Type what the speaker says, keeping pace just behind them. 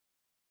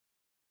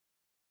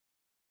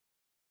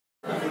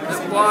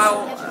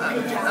while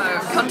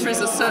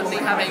countries are certainly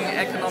having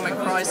economic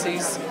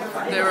crises,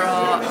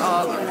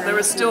 there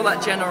is still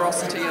that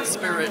generosity of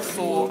spirit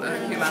for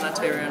a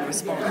humanitarian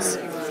response.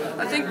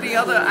 I think the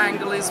other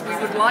angle is we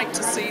would like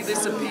to see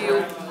this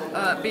appeal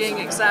being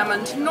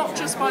examined not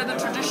just by the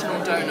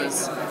traditional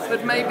donors,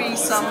 but maybe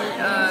some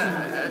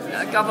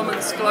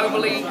governments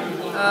globally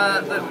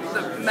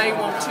that may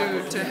want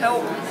to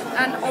help,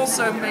 and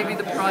also maybe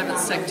the private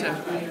sector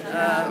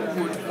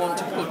would want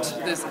to put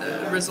this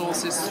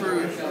resources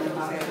through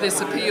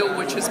this appeal,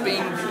 which has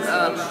been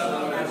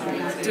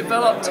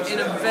developed in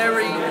a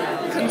very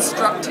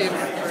constructive,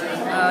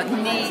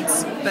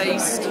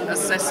 needs-based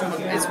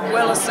assessment. It's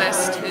well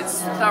assessed,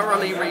 it's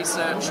thoroughly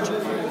researched,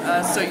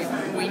 so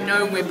we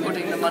know we're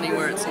putting the money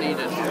where it's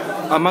needed.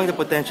 Among the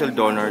potential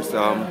donors,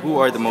 who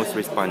are the most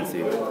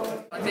responsive?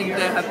 I think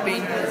there have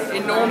been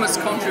enormous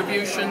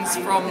contributions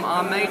from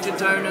our major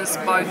donors,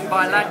 both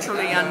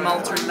bilaterally and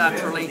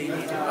multilaterally,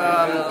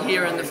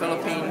 here in the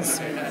Philippines.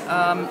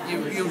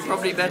 You're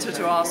probably better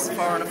to ask the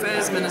Foreign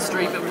Affairs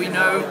Ministry, but we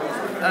know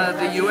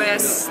the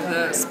US,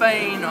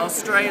 Spain,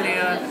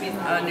 Australia,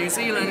 New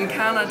Zealand,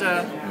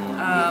 Canada,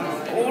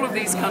 all of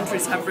these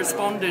countries have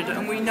responded,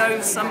 and we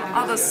know some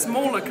other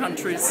smaller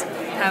countries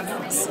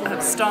have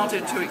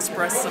started to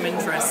express some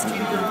interest.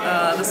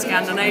 The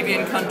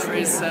Scandinavian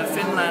countries,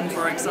 Finland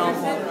for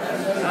example,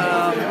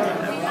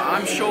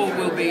 I'm sure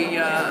will be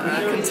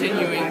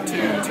continuing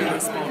to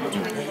respond.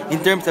 In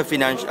terms of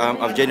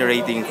of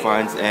generating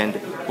funds and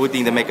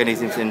putting the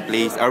mechanisms in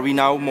place, are we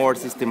now more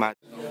systematic?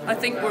 I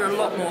think we're a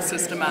lot more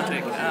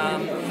systematic.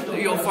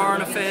 Your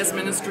Foreign Affairs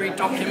Ministry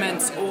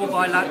documents all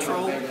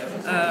bilateral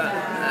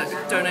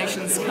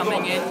donations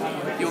coming in.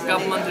 Your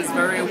government is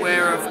very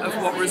aware of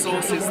what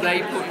resources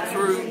they put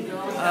through.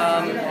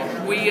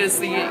 We as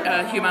the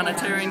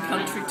humanitarian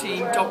country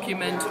team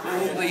document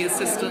all the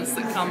assistance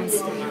that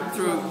comes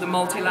through the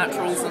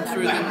multilaterals and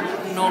through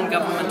the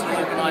non-governmental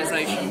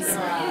organizations.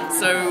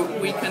 So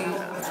we can,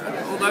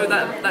 although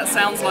that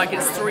sounds like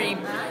it's three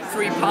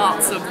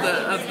parts of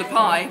the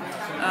pie,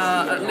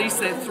 at least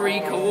they're three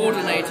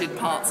coordinated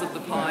parts of the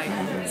pie,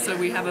 so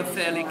we have a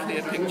fairly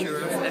clear picture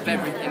of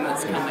everything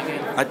that's coming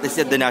in. At least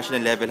at the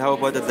national level, how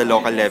about at the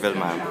local level,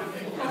 ma'am?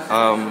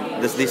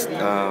 Does this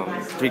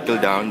trickle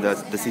down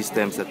the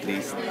systems at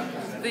least?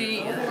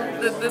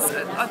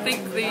 I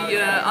think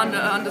the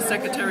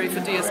Undersecretary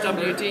for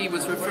DSWD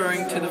was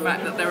referring to the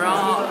fact that there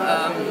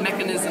are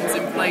mechanisms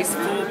in place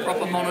for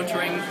proper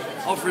monitoring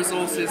of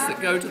resources that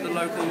go to the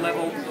local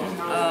level,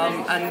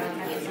 and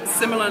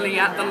similarly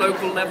at the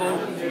local level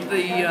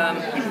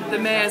the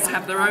mayors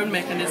have their own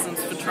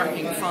mechanisms for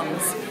tracking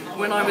funds.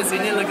 When I was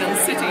in Iligan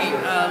City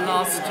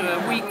last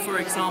week, for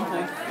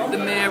example, the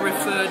mayor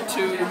referred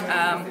to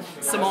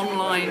some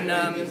online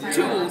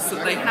tools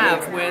that they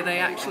have where they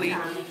actually,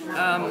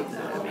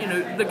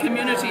 the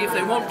community, if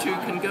they want to,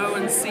 can go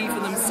and see for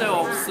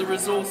themselves the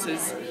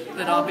resources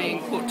that are being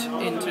put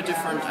into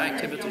different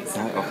activities.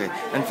 Okay.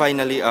 And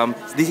finally,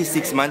 this is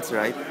 6 months,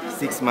 right?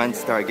 6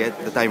 months target,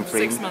 the time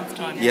frame. 6 months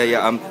time.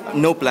 Yeah.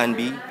 No plan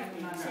B?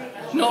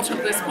 Not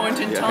at this point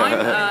in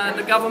time.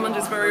 The government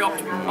is very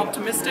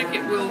optimistic.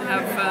 It will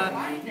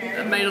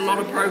have made a lot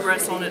of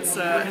progress on its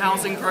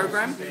housing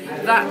program.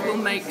 That will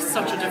make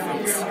such a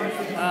difference.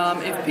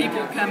 If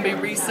people can be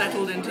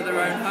resettled into their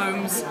own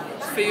homes,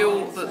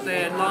 feel that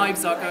their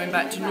lives are going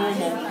back to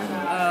normal,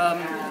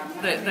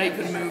 that they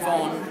can move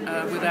on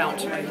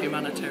without a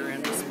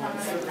humanitarian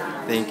response.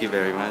 Thank you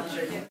very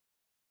much.